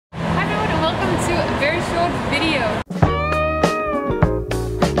very short video.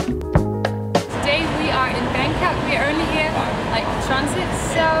 Today we are in Bangkok. We are only here like transit,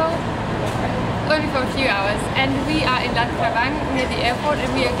 so only for a few hours, and we are in Suvarnabhumi near the airport,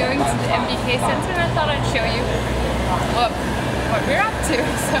 and we are going to the MBK Center. And I thought I'd show you what we're up to.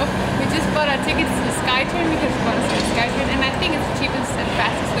 So we just bought our tickets to the skytrain because we want to see the skytrain, and I think it's the cheapest and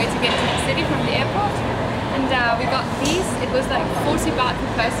fastest way to get to the city from the airport. And we got these. It was like 40 baht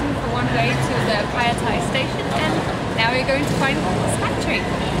per person for one way to the Thai station, and now we're going to find the skytrain.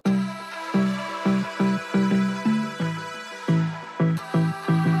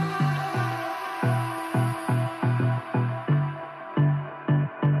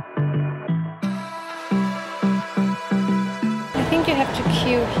 I think you have to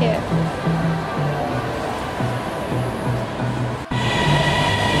queue here.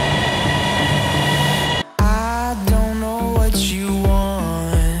 I don't know what you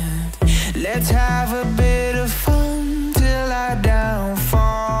want. Let's have a bit of fun till I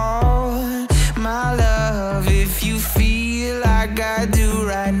downfall. My love, if you feel like I do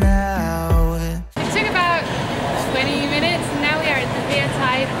right now. It took about 20 minutes, and now we are at the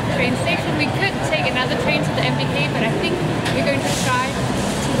Thai train station. We could take another train to the MBK, but I think we're going to try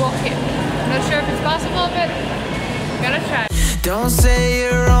to walk it. I'm not sure if it's possible, but we're gonna try. Don't say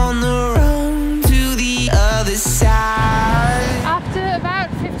you're on the run to the other side. After about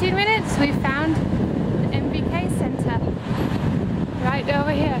 15 minutes, we found the MBK Center right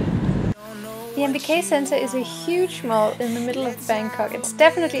over here. The MBK Center is a huge mall in the middle of Bangkok. It's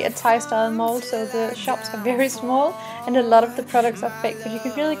definitely a Thai-style mall, so the shops are very small and a lot of the products are fake, but you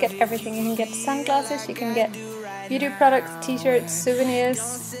can really get everything. You can get sunglasses, you can get beauty products, t-shirts,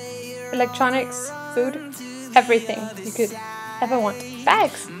 souvenirs, electronics, food, everything you could ever want.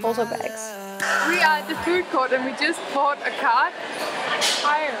 Bags, also bags. We are at the food court and we just bought a card.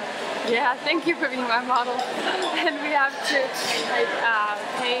 Yeah, thank you for being my model. And we have to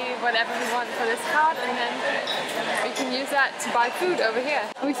pay whatever we want for this card, and then we can use that to buy food over here.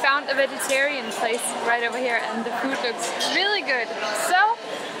 We found a vegetarian place right over here, and the food looks really good. So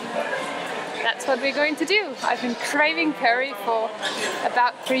that's what we're going to do. I've been craving curry for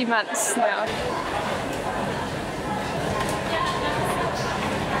about 3 months now.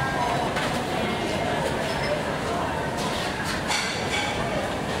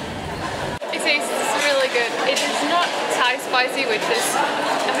 It tastes really good. It is not Thai spicy, which is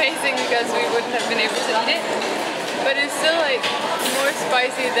amazing because we wouldn't have been able to eat it. But it's still like more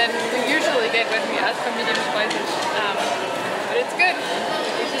spicy than we usually get when we ask for medium spicy. But it's good.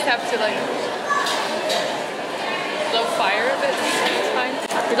 You just have to like low fire a bit. It's fine.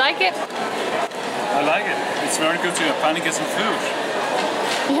 You like it? I like it. It's very good to finally get some food.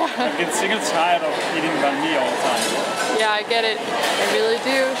 Yeah. I get sick and tired of eating banh mi all the time. Yeah, I get it. I really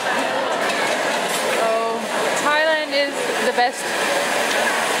do. So Thailand is the best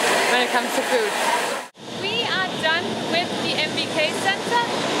when it comes to food. We are done with the MBK Center.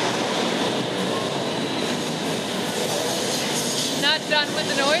 Not done with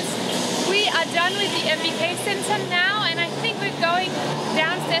the noise. We are done with the MBK Center now, and I think we're going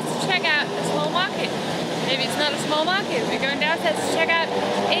downstairs to check out a small market. Maybe it's not a small market. We're going downstairs to check out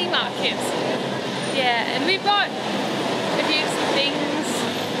a market. Yeah, and we bought a few things,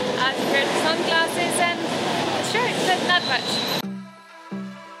 a pair of sunglasses and shirts, but not much.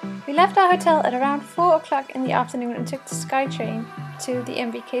 We left our hotel at around 4 o'clock in the afternoon and took the SkyTrain to the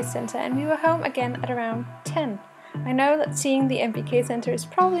MBK Center, and we were home again at around 10. I know that seeing the MBK Center is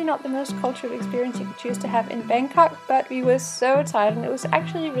probably not the most cultural experience you could choose to have in Bangkok, but we were so tired and it was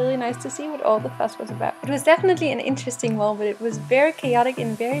actually really nice to see what all the fuss was about. It was definitely an interesting mall, but it was very chaotic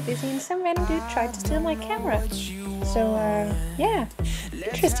and very busy, and some random dude tried to steal my camera. So yeah,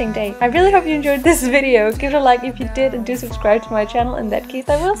 interesting day. I really hope you enjoyed this video. Give it a like if you did, and do subscribe to my channel. In that case,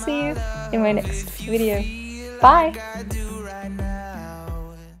 I will see you in my next video. Bye!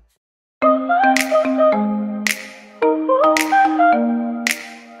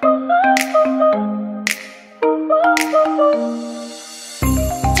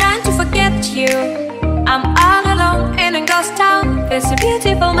 Trying to forget you, I'm all alone in a ghost town. There's a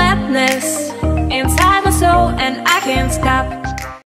beautiful madness inside my soul, and I can't stop.